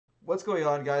What's going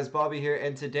on, guys? Bobby here,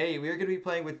 and today we are going to be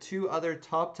playing with two other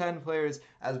top 10 players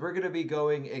as we're going to be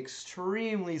going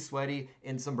extremely sweaty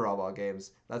in some Brawl Ball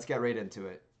games. Let's get right into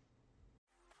it.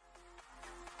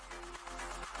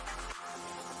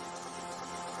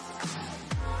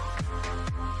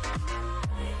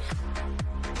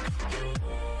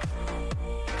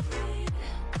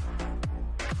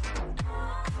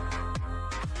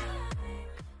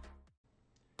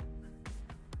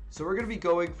 So we're going to be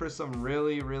going for some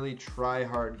really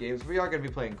try-hard games. We are going to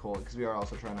be playing Colt because we are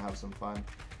also trying to have some fun.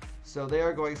 So they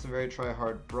are going some very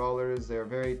try-hard brawlers. They are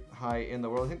very high in the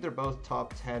world. I think they're both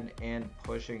top 10 and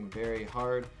pushing very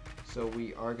hard. So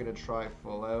we are going to try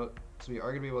full out. So we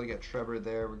are going to be able to get Trevor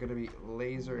there. We're going to be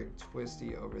lasering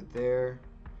Twisty over there.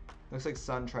 Looks like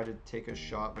Sun tried to take a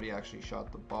shot, but he actually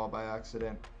shot the ball by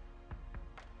accident.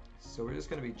 So we're just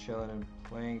going to be chilling and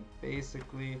playing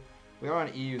basically. We are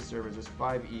on EU servers, there's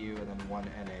 5 EU and then 1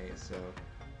 NA, so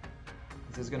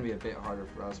this is going to be a bit harder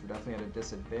for us. We're definitely at a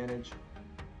disadvantage,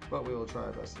 but we will try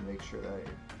our best to make sure that it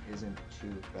isn't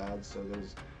too bad. So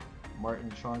there's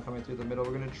Martin Chong coming through the middle.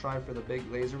 We're going to try for the big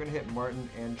laser. We're going to hit Martin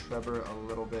and Trevor a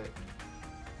little bit.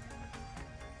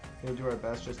 We're going to do our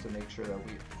best just to make sure that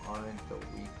we aren't the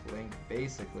weak link,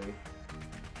 basically.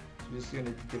 So we're just going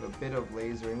to give a bit of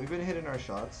lasering. We've been hitting our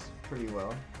shots pretty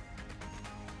well.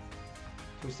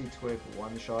 Twisty Twig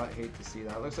one shot, hate to see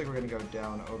that. Looks like we're going to go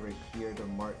down over here to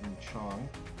Martin Chong.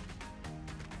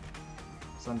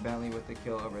 Sun Bentley with the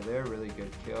kill over there, really good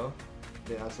kill.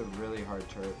 That's a really hard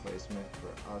turret placement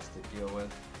for us to deal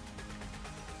with.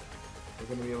 We're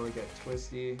going to be able to get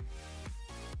Twisty.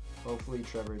 Hopefully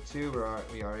Trevor too.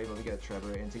 We are able to get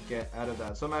Trevor and to get out of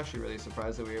that. So I'm actually really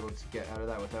surprised that we were able to get out of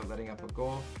that without letting up a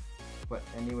goal. But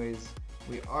anyways,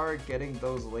 we are getting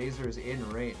those lasers in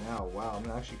right now. Wow,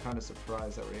 I'm actually kind of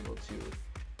surprised that we're able to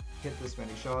hit this many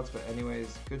shots. But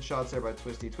anyways, good shots there by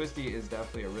Twisty. Twisty is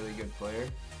definitely a really good player,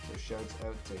 so shouts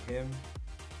out to him.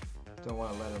 Don't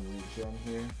want to let him regen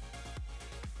here.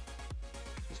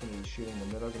 Just going to be shooting the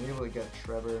middle. Going to be able to get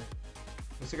Trevor.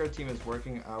 Looks like our team is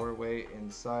working our way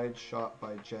inside. Shot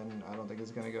by Jen. I don't think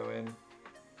it's going to go in.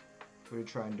 We're going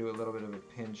to try and do a little bit of a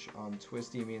pinch on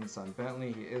Twisty. Me and Sun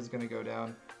Bentley. He is going to go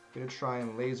down. Gonna try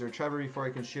and laser Trevor before I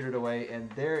can shoot it away, and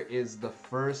there is the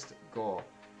first goal.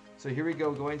 So here we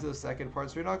go, going to the second part.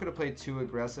 So we're not gonna play too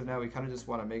aggressive now. We kind of just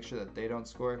want to make sure that they don't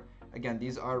score. Again,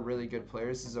 these are really good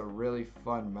players. This is a really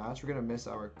fun match. We're gonna miss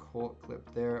our Colt clip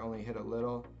there, only hit a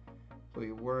little. But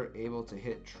we were able to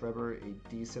hit Trevor a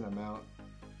decent amount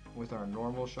with our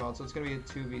normal shot. So it's gonna be a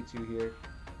 2v2 here.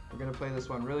 We're gonna play this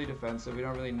one really defensive. We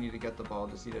don't really need to get the ball,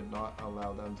 just need to not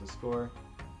allow them to score.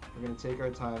 We're going to take our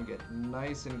time, get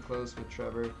nice and close with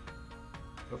Trevor.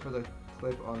 Go for the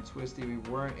clip on Twisty. We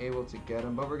weren't able to get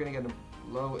him, but we're going to get him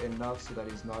low enough so that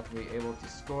he's not going to be able to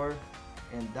score.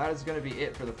 And that is going to be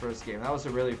it for the first game. That was a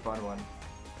really fun one.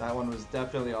 That one was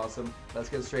definitely awesome. Let's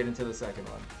get straight into the second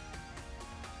one.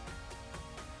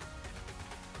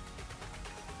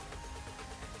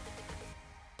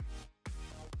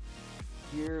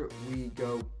 Here we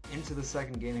go into the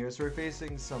second game here. So we're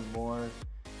facing some more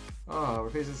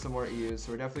EUs,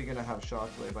 so we're definitely going to have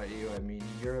Shockplay by EU. I mean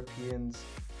Europeans.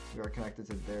 We are connected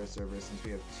to their server since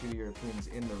we have 2 Europeans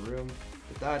in the room.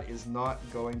 But that is not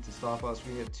going to stop us.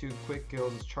 We get 2 quick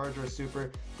kills, charge our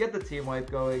super, get the team wipe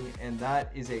going, and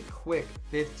that is a quick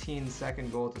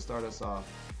 15-second goal to start us off.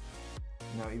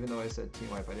 Now, even though I said team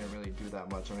wipe, I didn't really do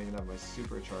that much. I don't even have my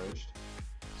super charged.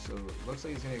 So it looks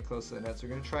like he's going to get close to the net. So we're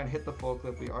going to try and hit the full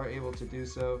clip. We are able to do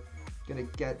so. Gonna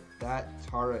get that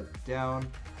Tara down.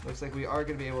 Looks like we are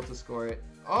gonna be able to score it.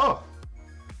 Oh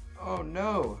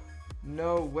no,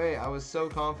 no way. I was so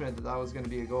confident that that was gonna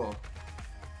be a goal.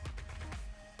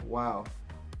 Wow,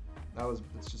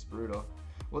 it's just brutal.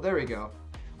 Well, there we go.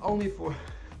 Only a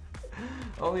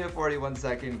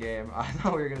 41-second game. I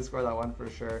thought we were gonna score that one for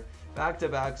sure.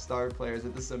 Back-to-back star players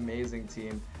with this amazing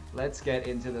team. Let's get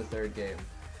into the third game.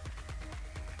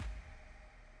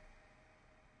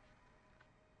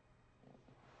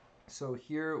 So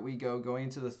here we go, going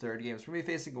into the third game. So we're going to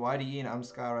be facing YDE and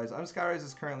Skyrise. Skyrise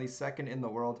is currently second in the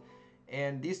world,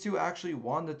 and these two actually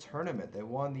won the tournament. They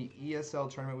won the ESL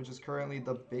tournament, which is currently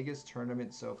the biggest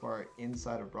tournament so far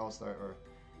inside of Brawl Stars, or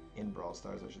in Brawl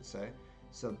Stars, I should say.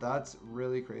 So that's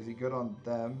really crazy. Good on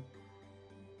them.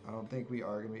 I don't think we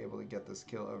are going to be able to get this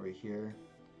kill over here.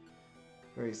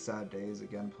 Very sad days,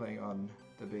 again, playing on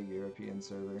the big European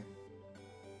server.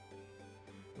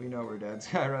 We know we're dead.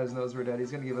 Skyrise knows we're dead. He's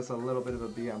going to give us a little bit of a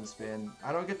BM spin.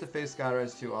 I don't get to face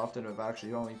Skyrise too often. I've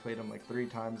actually only played him like 3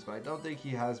 times, but I don't think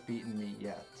he has beaten me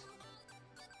yet.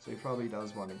 So he probably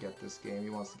does want to get this game. He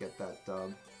wants to get that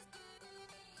dub.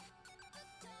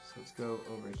 So let's go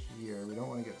over here. We don't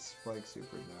want to get spike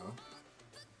supered now.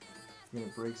 We're going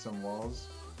to break some walls.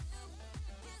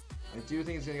 I do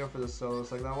think he's going to go for the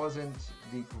solos. Like, that wasn't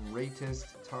the greatest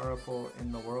Tara pull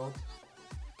in the world.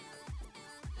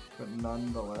 But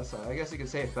nonetheless, I guess you could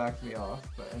say it backed me off.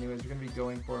 But anyways, we're going to be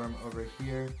going for him over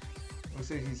here.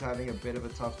 Looks like he's having a bit of a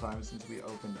tough time since we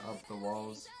opened up the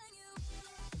walls.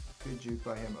 Good juke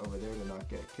by him over there to not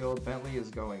get killed. Bentley is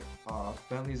going off.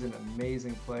 Bentley's an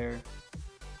amazing player.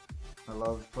 I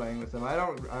love playing with him. I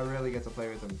rarely get to play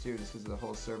with him too, just because of the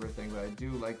whole server thing, but I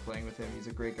do like playing with him. He's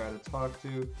a great guy to talk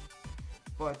to.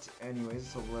 But anyways,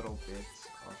 it's a little bit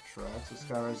off track. So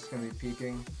Skyrise is going to be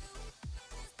peeking.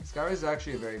 Skyrise is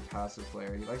actually a very passive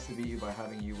player. He likes to beat you by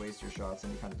having you waste your shots,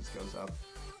 and he kind of just goes up,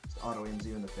 just auto-aims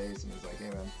you in the face, and he's like, hey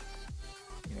man,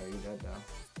 you know, you're dead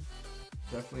now.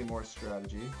 Definitely more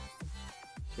strategy.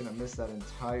 Gonna miss that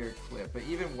entire clip, but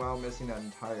even while missing that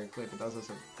entire clip, it does us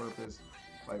a purpose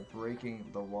by breaking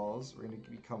the walls. We're going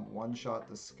to become one-shot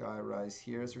the Skyrise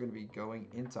here, so we're going to be going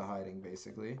into hiding,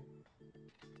 basically.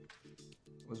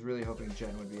 Was really hoping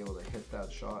Jen would be able to hit that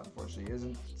shot. Unfortunately, he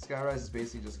isn't. Skyrise is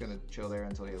basically just going to chill there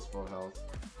until he has full health.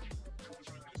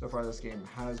 So far, this game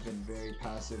has been very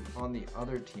passive on the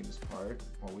other team's part,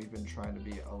 while we've been trying to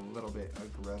be a little bit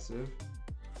aggressive.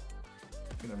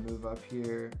 Going to move up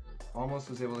here. Almost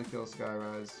was able to kill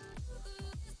Skyrise.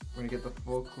 We're going to get the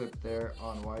full clip there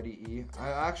on YDE. I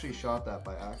actually shot that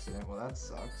by accident. Well, that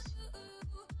sucks.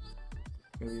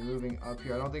 Going to be moving up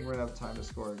here. I don't think we're going to have time to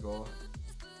score a goal.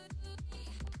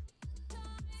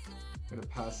 Going to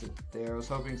pass it there. I was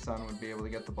hoping Sun would be able to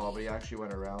get the ball, but he actually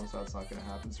went around, so that's not going to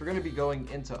happen. So we're going to be going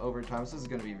into overtime. So this is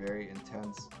going to be very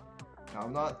intense. Now,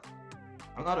 I'm not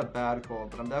a bad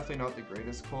Colt, but I'm definitely not the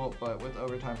greatest Colt. But with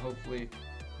overtime, hopefully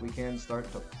we can start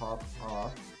to pop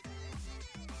off.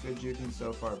 Good juking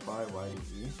so far by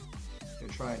YDE.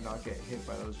 Gonna try and not get hit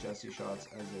by those Jesse shots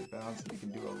as they bounce, and they can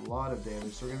do a lot of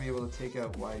damage. So we're gonna be able to take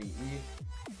out YDE.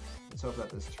 Let's hope that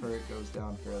this turret goes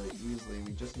down fairly easily.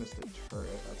 We just missed a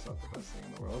turret. That's not the best thing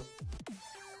in the world.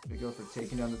 We go for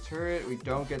taking down the turret. We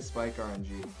don't get spike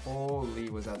RNG. Holy,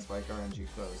 was that spike RNG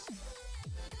close.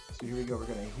 So here we go. We're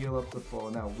gonna heal up to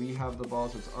full. Now we have the ball,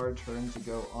 so it's our turn to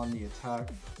go on the attack.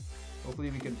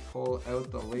 Hopefully we can pull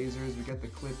out the lasers. We get the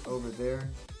clip over there.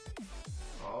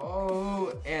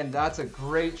 Oh, and that's a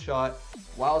great shot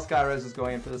while Skyrise is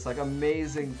going in for this. Like,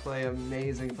 amazing play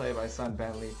by Sun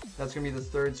Bentley. That's going to be the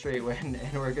third straight win,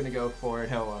 and we're going to go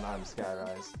 4-0 on I'm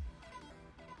Skyrise.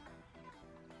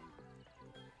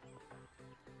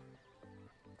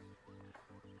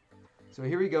 So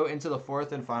here we go into the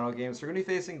fourth and final game. So we're going to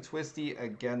be facing Twisty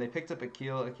again. They picked up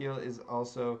Akil. Akil is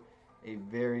also a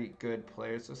very good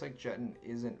player. So it's like Jetton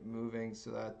isn't moving, so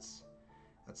that's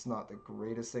not the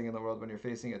greatest thing in the world when you're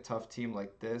facing a tough team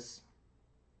like this.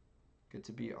 Good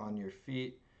to be on your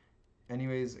feet.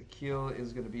 Anyways, Akil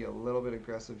is going to be a little bit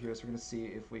aggressive here, so we're going to see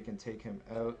if we can take him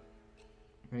out.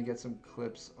 We're going to get some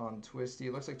clips on Twisty.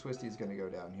 It looks like Twisty is going to go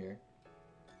down here.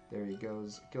 There he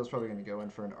goes. Akil's probably going to go in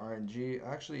for an RNG.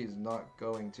 Actually, he's not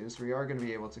going to, so we are going to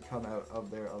be able to come out of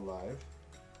there alive.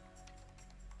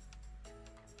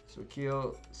 So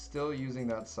Akil still using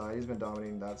that side. He's been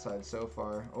dominating that side so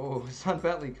far. Oh, Sun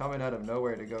Bentley coming out of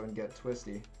nowhere to go and get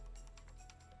Twisty.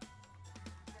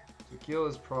 So Akil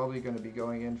is probably going to be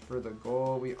going in for the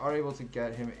goal. We are able to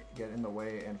get in the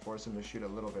way and force him to shoot a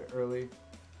little bit early.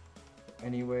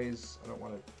 Anyways, I don't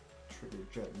want to trigger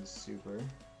Jetton's super.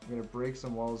 I'm going to break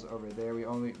some walls over there. We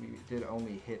did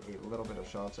only hit a little bit of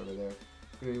shots over there.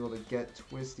 We were able to get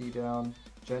Twisty down.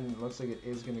 Jetton looks like it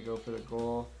is going to go for the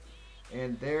goal.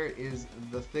 And there is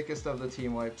the thickest of the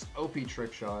team wipes, OP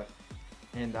trick shot,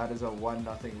 and that is a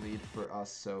 1-0 lead for us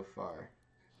so far.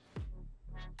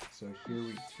 So here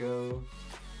we go.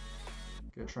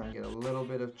 Gonna try and get a little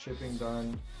bit of chipping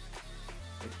done.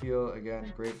 Akil,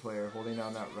 again, great player, holding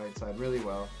down that right side really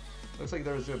well. Looks like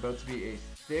there was about to be a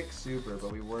thick super,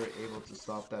 but we were able to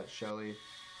stop that Shelly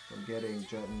from getting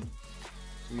Jetton.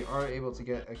 So we are able to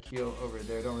get Akil over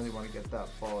there. Don't really want to get that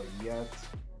ball yet.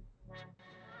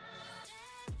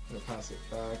 Gonna pass it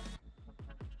back.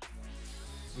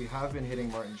 We have been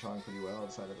hitting Martin Chong pretty well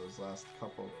outside of those last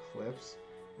couple clips.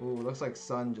 Ooh, looks like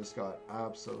Sun just got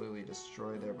absolutely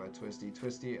destroyed there by Twisty.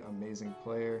 Twisty, amazing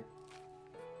player.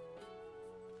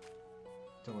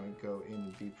 Don't want to go in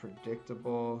and be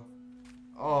predictable.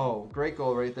 Oh, great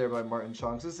goal right there by Martin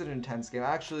Chong. So this is an intense game. I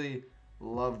actually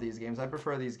love these games. I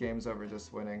prefer these games over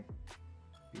just winning,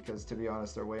 because to be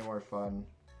honest, they're way more fun.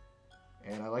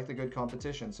 And I like the good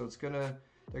competition. So they're going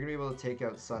to be able to take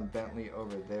out Sun Bentley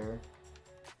over there.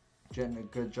 Jetton, a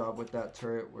good job with that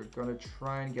turret. We're going to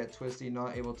try and get Twisty,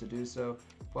 not able to do so,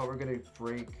 but we're going to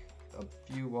break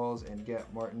a few walls and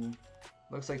get Martin.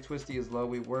 Looks like Twisty is low.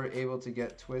 We were able to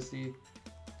get Twisty.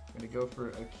 I'm going to go for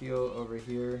Akil over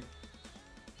here.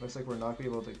 Looks like we're not going to be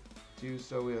able to do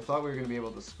so. We thought we were going to be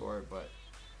able to score, but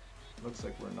looks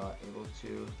like we're not able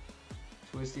to.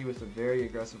 Twisty with a very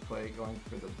aggressive play, going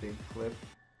for the big clip.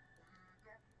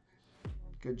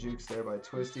 Good jukes there by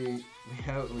Twisty.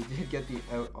 We did get the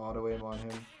out auto aim on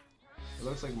him. It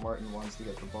looks like Martin wants to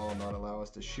get the ball and not allow us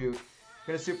to shoot.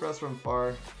 Gonna super us from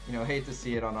far. You know, hate to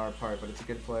see it on our part, but it's a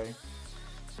good play.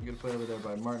 A good play over there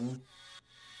by Martin.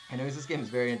 Anyways, this game is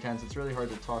very intense. It's really hard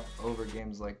to talk over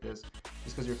games like this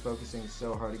just because you're focusing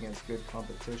so hard against good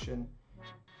competition.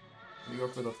 We go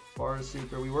for the far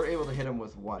super. We were able to hit him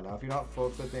with one. Now, if you're not full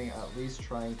clipping, at least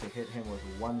trying to hit him with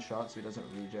one shot so he doesn't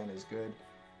regen is good.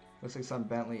 Looks like Son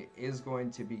Bentley is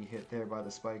going to be hit there by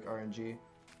the spike RNG.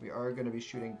 We are going to be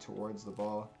shooting towards the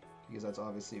ball because that's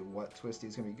obviously what Twisty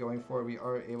is going to be going for. We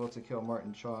are able to kill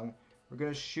Martin Chong. We're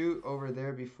going to shoot over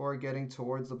there before getting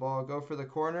towards the ball. Go for the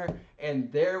corner, and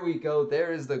there we go.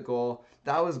 There is the goal.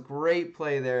 That was great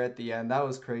play there at the end. That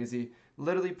was crazy.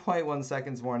 Literally 0.1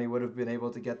 seconds more and he would have been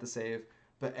able to get the save.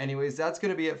 But anyways, that's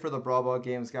going to be it for the Brawl Ball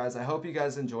games, guys. I hope you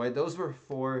guys enjoyed. Those were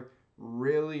 4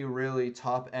 really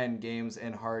top-end games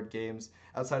and hard games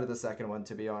outside of the second one,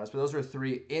 to be honest. But those were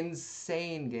 3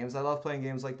 insane games. I love playing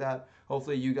games like that.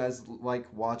 Hopefully you guys like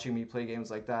watching me play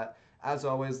games like that. As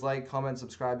always, like, comment,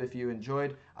 subscribe if you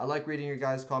enjoyed. I like reading your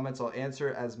guys' comments. I'll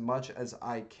answer as much as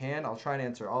I can. I'll try and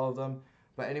answer all of them.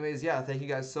 But anyways, yeah, thank you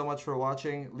guys so much for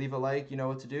watching. Leave a like, you know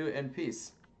what to do, and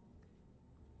peace.